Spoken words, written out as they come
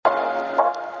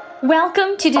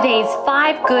Welcome to today's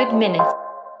 5 Good Minutes.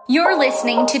 You're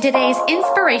listening to today's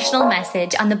inspirational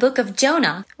message on the book of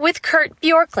Jonah with Kurt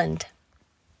Bjorklund.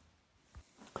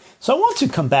 So I want to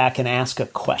come back and ask a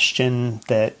question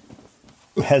that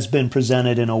has been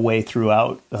presented in a way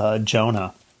throughout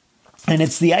Jonah. And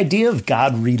it's the idea of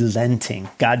God relenting,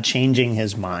 God changing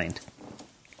his mind.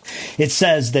 It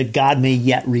says that God may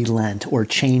yet relent or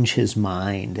change his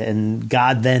mind. And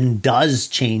God then does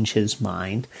change his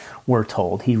mind, we're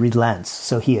told. He relents.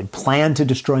 So he had planned to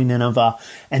destroy Nineveh,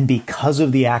 and because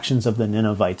of the actions of the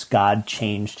Ninevites, God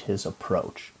changed his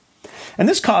approach. And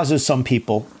this causes some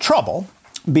people trouble,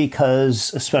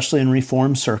 because especially in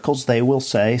Reformed circles, they will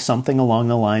say something along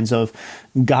the lines of,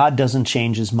 God doesn't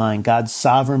change his mind. God's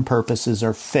sovereign purposes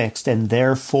are fixed, and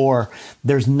therefore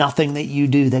there's nothing that you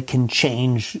do that can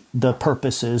change the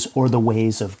purposes or the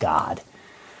ways of God.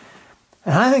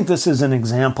 And I think this is an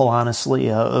example,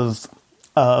 honestly, of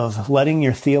letting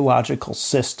your theological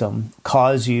system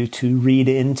cause you to read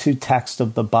into text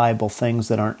of the Bible things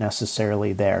that aren't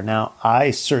necessarily there. Now,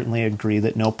 I certainly agree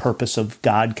that no purpose of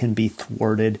God can be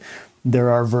thwarted.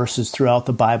 There are verses throughout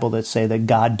the Bible that say that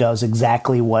God does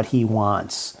exactly what he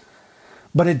wants.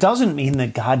 But it doesn't mean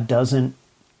that God doesn't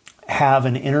have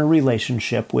an inner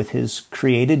relationship with his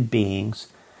created beings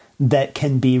that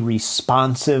can be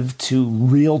responsive to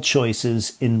real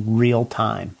choices in real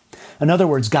time. In other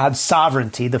words, God's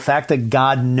sovereignty, the fact that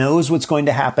God knows what's going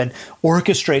to happen,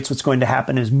 orchestrates what's going to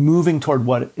happen, is moving toward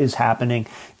what is happening,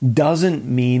 doesn't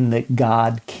mean that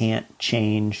God can't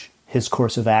change his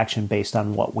course of action based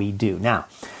on what we do. Now,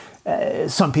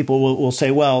 some people will say,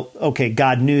 well, okay,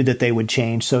 God knew that they would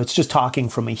change, so it's just talking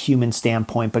from a human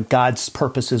standpoint, but God's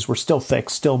purposes were still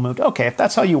fixed, still moved. Okay, if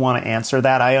that's how you want to answer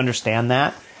that, I understand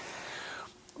that.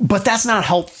 But that's not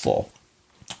helpful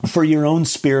for your own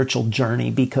spiritual journey,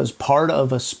 because part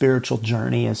of a spiritual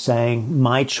journey is saying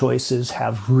my choices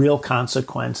have real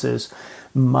consequences.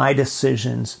 My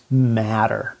decisions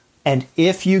matter. And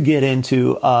if you get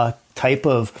into a type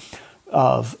of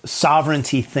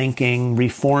sovereignty thinking,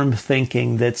 reformed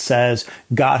thinking that says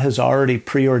God has already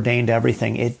preordained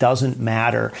everything, it doesn't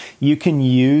matter, you can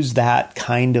use that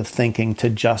kind of thinking to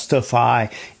justify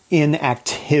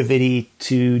inactivity,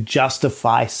 to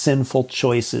justify sinful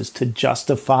choices, to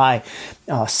justify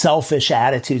selfish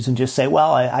attitudes, and just say,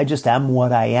 well, I just am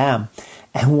what I am.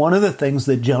 And one of the things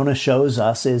that Jonah shows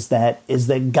us is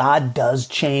that God does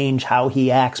change how he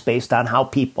acts based on how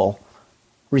people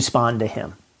respond to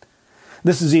him.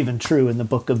 This is even true in the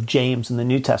book of James in the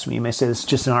New Testament. You may say this is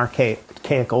just an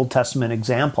archaic Old Testament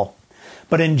example.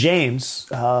 But in James,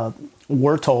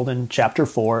 we're told in chapter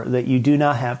 4 that you do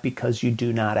not have because you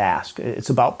do not ask. It's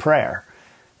about prayer.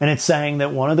 And it's saying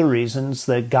that one of the reasons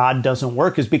that God doesn't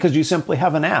work is because you simply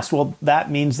haven't asked. Well, that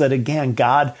means that, again,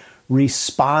 God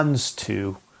responds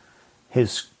to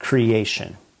his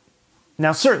creation.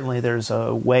 Now, certainly there's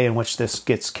a way in which this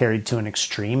gets carried to an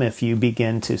extreme. If you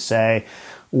begin to say,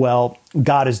 well,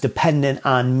 God is dependent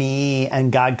on me,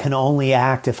 and God can only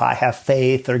act if I have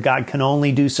faith, or God can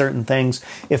only do certain things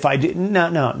if I do.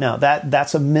 No,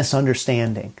 that's a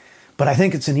misunderstanding. But I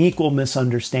think it's an equal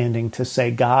misunderstanding to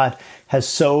say God has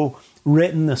so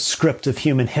written the script of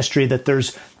human history that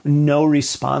there's no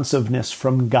responsiveness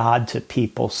from God to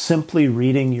people. Simply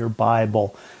reading your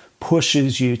Bible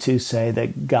pushes you to say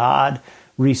that God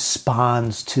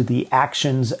responds to the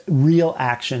actions,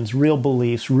 real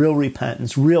beliefs, real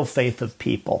repentance, real faith of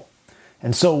people.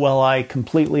 And so while I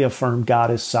completely affirm God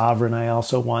is sovereign, I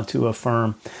also want to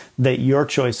affirm that your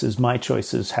choices, my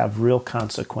choices, have real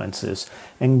consequences.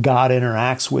 And God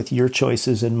interacts with your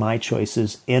choices and my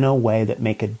choices in a way that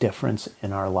make a difference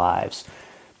in our lives.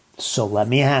 So let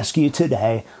me ask you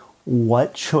today,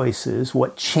 what choices,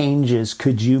 what changes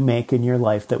could you make in your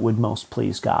life that would most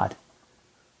please God?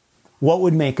 What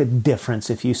would make a difference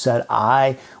if you said,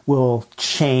 I will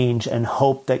change and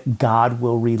hope that God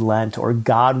will relent, or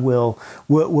God will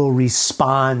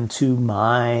respond to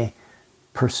my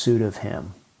pursuit of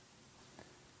him?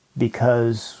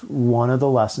 Because one of the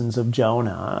lessons of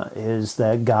Jonah is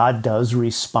that God does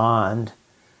respond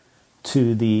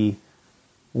to the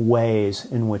ways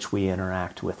in which we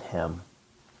interact with him.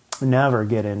 Never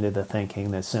get into the thinking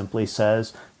that simply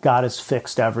says, God has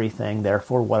fixed everything,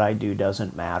 therefore what I do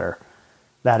doesn't matter.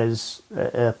 That is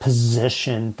a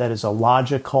position that is a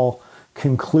logical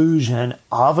conclusion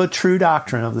of a true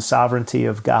doctrine of the sovereignty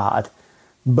of God,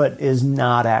 but is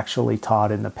not actually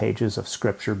taught in the pages of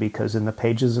Scripture, because in the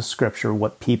pages of Scripture,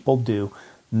 what people do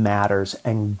matters,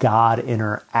 and God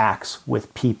interacts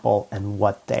with people and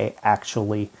what they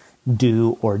actually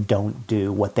do or don't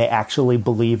do, what they actually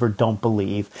believe or don't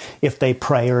believe, if they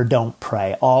pray or don't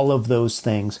pray. All of those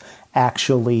things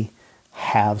actually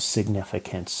have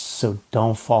significance. So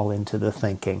don't fall into the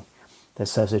thinking that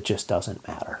says it just doesn't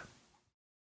matter.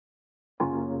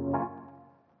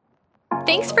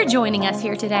 Thanks for joining us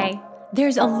here today.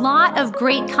 There's a lot of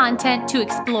great content to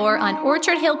explore on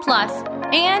Orchard Hill Plus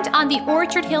and on the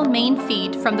Orchard Hill main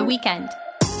feed from the weekend.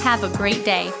 Have a great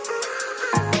day.